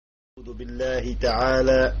ونعوذ بالله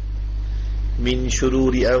تعالى من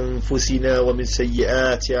شرور أنفسنا ومن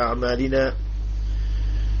سيئات أعمالنا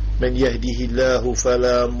من يهده الله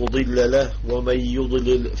فلا مضل له ومن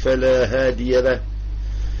يضلل فلا هادي له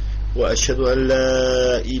وأشهد أن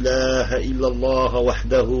لا إله إلا الله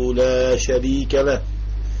وحده لا شريك له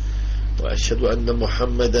وأشهد أن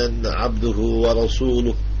محمدا عبده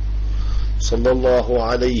ورسوله صلى الله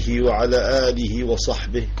عليه وعلى آله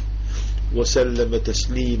وصحبه وسلم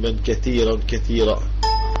تسليما كثيرا كثيرا.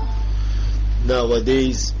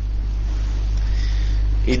 Nowadays,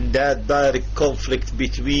 in that direct conflict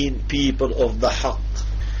between people of the Haqq,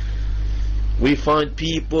 we find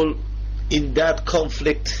people in that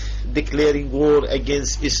conflict declaring war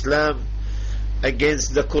against Islam,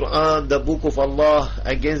 against the Quran, the Book of Allah,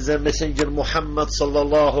 against the Messenger Muhammad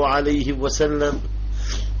sallallahu alayhi wasallam,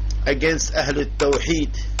 against Ahl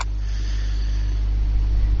al-Tawheed.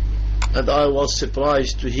 And I was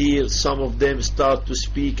surprised to hear some of them start to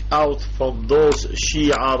speak out from those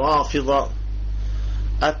Shia Rafida,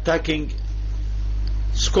 attacking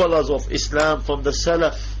scholars of Islam from the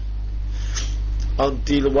Salaf,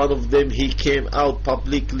 until one of them, he came out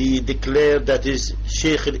publicly, declared that is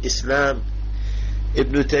sheikh.ul.islam,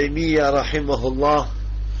 ibn.e.taymiyyah rahimahullah.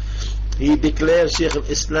 He declared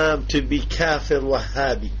sheikh.ul.islam to be kafir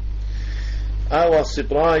Wahhabi. I was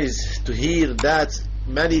surprised to hear that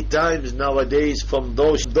many times nowadays from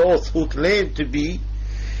those who claim to be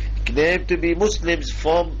Muslims,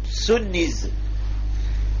 from Sunnis,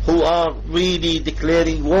 who are really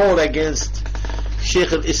declaring war against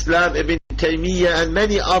sheikh.ul.islam Ibn Taymiyyah and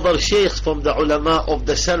many other sheikhs from the ulama of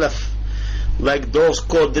the Salaf, like those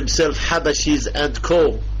called themselves Habashis and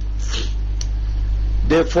co.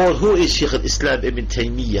 Therefore, who is sheikh.ul.islam Ibn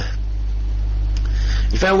Taymiyyah?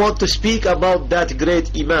 If I want to speak about that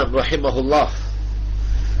great Imam rahimahullah,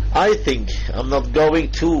 I think I'm not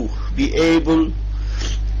going to be able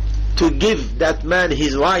to give that man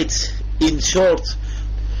his rights in short,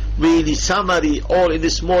 really summary, or in a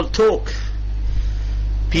small talk.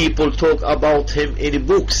 People talk about him in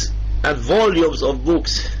books and volumes of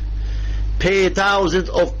books, pay thousands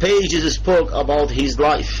of pages spoke about his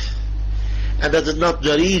life, and that is not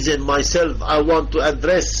the reason myself I want to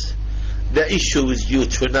address the issue with you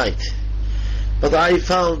tonight. But I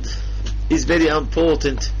found it's very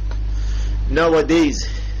important nowadays,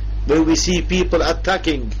 when we see people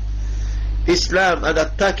attacking Islam and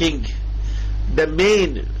attacking the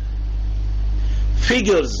main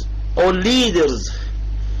figures or leaders,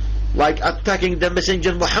 like attacking the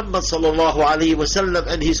Messenger Muhammad sallallahu alaihi wasallam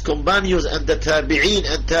and his companions and the tabi'een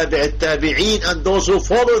and tabi'at tabi'een and those who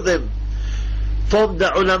follow them from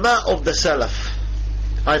the ulama of the Salaf.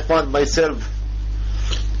 I find myself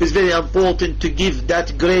it's very important to give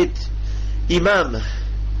that great Imam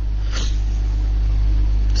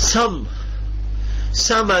some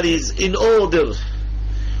summaries in order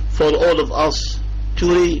for all of us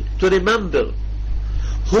to remember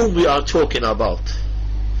whom we are talking about.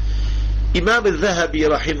 Imam al-Dhahabi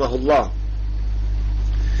rahimahullah,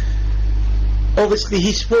 obviously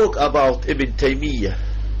he spoke about Ibn Taymiyyah,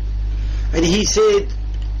 and he said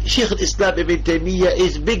sheikh.ul.islam Ibn Taymiyyah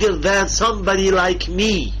is bigger than somebody like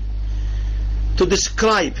me to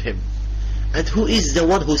describe him. And who is the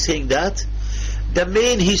one who's saying that? The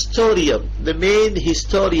main historians,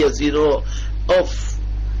 of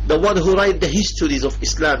the one who write the histories of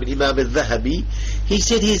Islam, Imam al-Dhahabi, he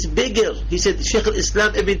said he's bigger. He said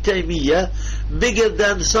sheikh.ul.islam Ibn Taymiyyah bigger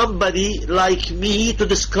than somebody like me to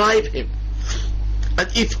describe him. And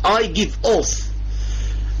if I give oath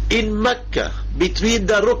in Mecca between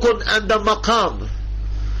the Rukun and the Maqam,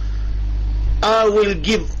 I will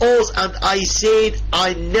give oath, and I said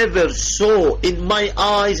I never saw in my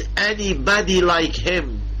eyes anybody like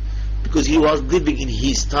him, because he was living in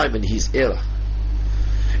his time and his era.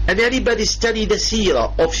 And anybody study the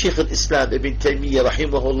seerah of sheikh.ul.islam Ibn Taymiyyah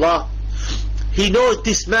rahimahullah, he knows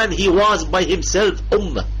this man, he was by himself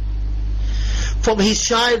ummah. From his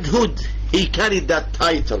childhood he carried that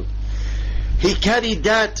title, he carried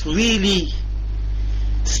that really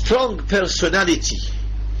strong personality,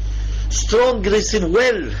 strong, listen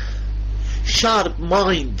well, sharp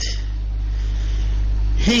mind.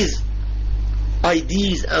 His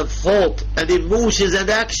ideas and thought and emotions and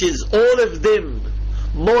actions, all of them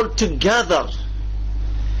mold together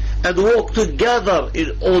and work together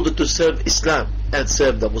in order to serve Islam and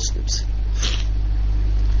serve the Muslims.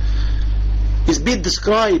 It's been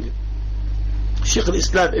described,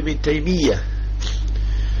 sheikh.ul.islam Ibn Taymiyyah,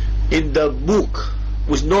 in the book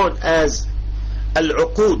was known as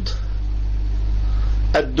Al-Uqud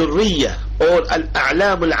Al-Durriya or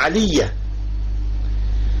Al-A'lam Al-Aliyya,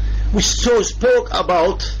 which so spoke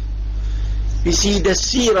about You see the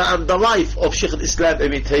seerah and the life of sheikh.ul.islam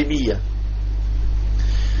Ibn Taymiyyah.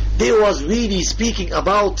 They was really speaking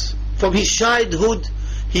about, from his childhood,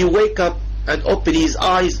 he wake up and open his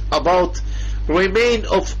eyes about remain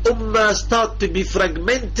of ummah start to be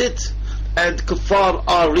fragmented, and kuffar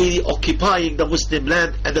are really occupying the Muslim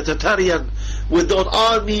land, and the Tatarian with their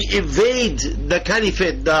army invade the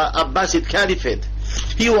caliphate, the Abbasid caliphate.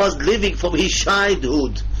 He was living from his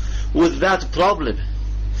childhood with that problem.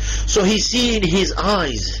 So he see in his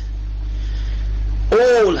eyes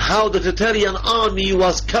all how the Tatarian army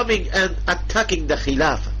was coming and attacking the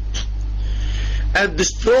Khilafah and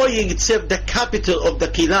destroying itself the capital of the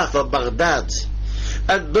Khilafah, Baghdad,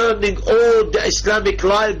 and burning all the Islamic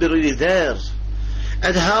library there,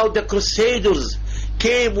 and how the Crusaders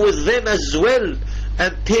came with them as well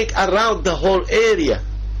and take around the whole area,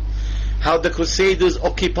 how the Crusaders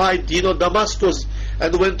occupied, Damascus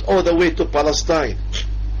and went all the way to Palestine.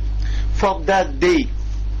 From that day,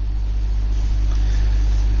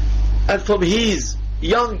 and from his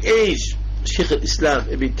young age, sheikh.ul.islam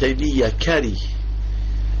Ibn Taymiyyah carry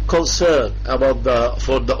concern about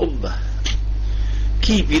for the ummah,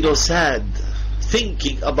 keep sad,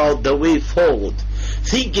 thinking about the way forward,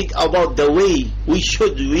 thinking about the way we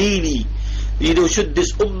should really, should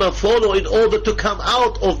this ummah follow in order to come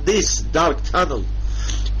out of this dark tunnel,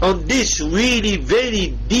 on this really very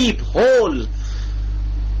deep hole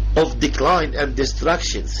of decline and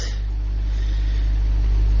destructions.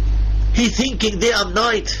 He thinking day and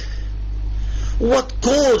night, what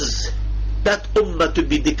caused that ummah to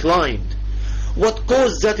be declined? What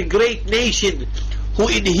caused that great nation who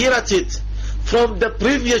inherited from the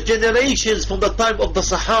previous generations, from the time of the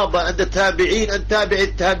Sahaba and the Tabi'een and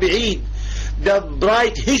Tabi'it Tabi'een, the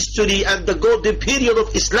bright history and the golden period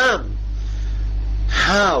of Islam,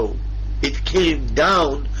 how it came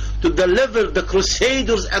down to the level the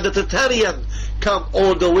Crusaders and the Tatarian come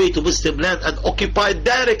all the way to Muslim land and occupy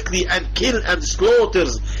directly and kill and slaughter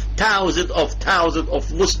thousands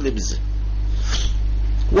of Muslims.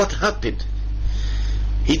 What happened?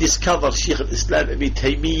 He discovered sheikh.ul.islam Ibn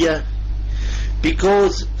Taymiyyah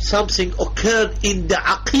because something occurred in the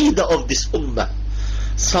aqidah of this ummah.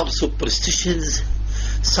 Some superstitions,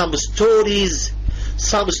 some stories,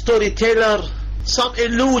 some storyteller, some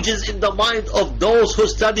illusions in the mind of those who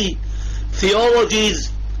study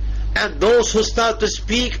theologies and those who start to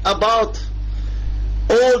speak about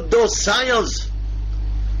all those science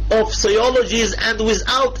of theologies, and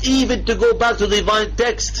without even to go back to the divine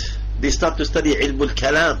text, they start to study ilm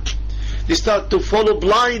al-kalam. They start to follow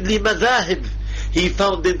blindly madhahib. He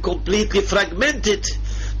found them completely fragmented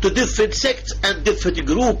to different sects and different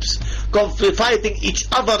groups, fighting each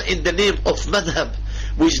other in the name of madhab,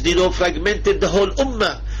 which fragmented the whole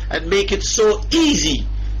ummah and make it so easy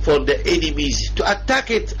for the enemies to attack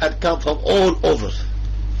it and come from all over.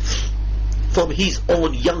 From his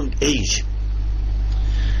own young age,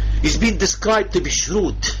 he's been described to be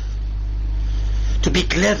shrewd, to be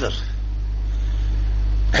clever,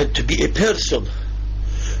 and to be a person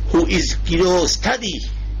who is, study,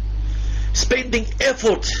 spending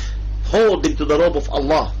effort, holding to the robe of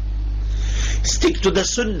Allah, stick to the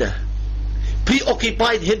sunnah,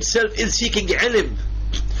 preoccupied himself in seeking ilm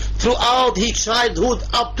throughout his childhood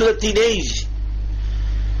up to the teenage.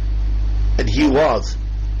 And he was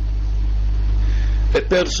a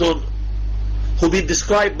person who been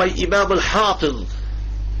described by Imam al-Hafiz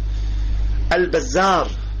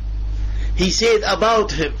al-Bazzar. He said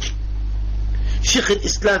about him,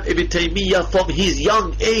 sheikh.ul.islam Ibn Taymiyyah, from his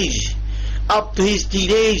young age up to his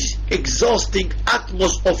teenage, exhausting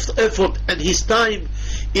atmosphere of effort and his time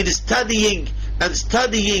in studying and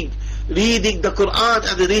studying, reading the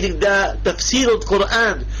Quran and reading the tafsir of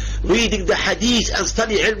Quran, reading the hadith and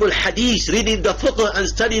study ilm al-hadith, reading the fiqh and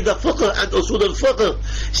study the fiqh and usul al-fiqh,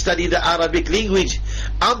 study the Arabic language,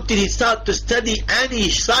 until he started to study any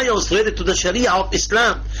science related to the Sharia of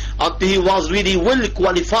Islam, until he was really well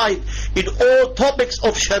qualified in all topics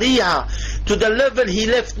of Sharia, to the level he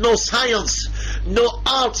left no science, no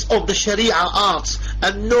arts of the Sharia arts,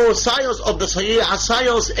 and no science of the Sharia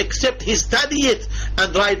science, except he study it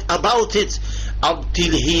and write about it,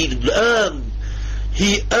 until he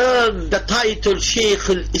earned the title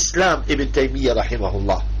sheikh.ul.islam Ibn Taymiyyah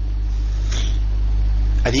rahimahullah.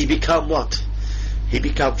 And he became what? He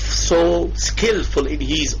became so skillful in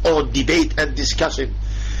his own debate and discussion.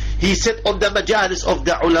 He sat on the majalis of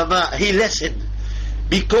the ulama, he listened,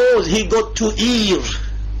 because he got 2 ears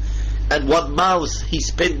and 1 mouth. He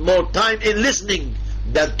spent more time in listening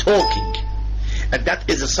than talking, and that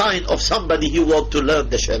is a sign of somebody who wants to learn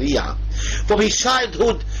the Sharia. From his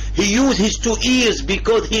childhood he used his 2 ears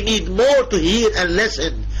because he need more to hear and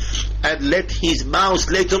listen, and let his mouth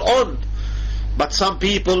later on. But some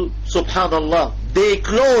people, subhanallah, they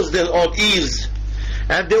close their own ears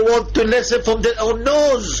and they want to listen from their own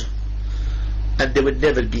nose, and they will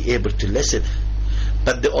never be able to listen.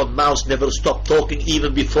 But their own mouths never stop talking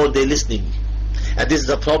even before they're listening. And this is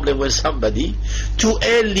the problem when somebody too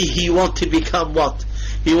early he want to become what?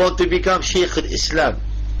 He want to become sheikh.ul.islam.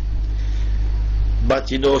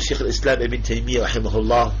 But you know, sheikh.ul.islam ibn.e.taymiyya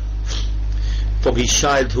rahimahullah, from his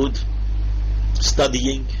childhood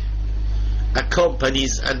studying,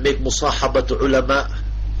 accompanies and make musahabat to ulama,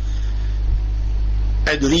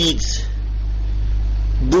 and reads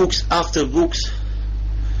books after books,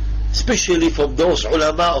 especially from those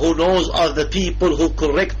ulama who knows are the people who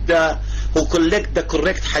collect the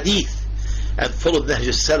correct hadith and follow the Nahj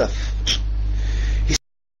al-Salaf.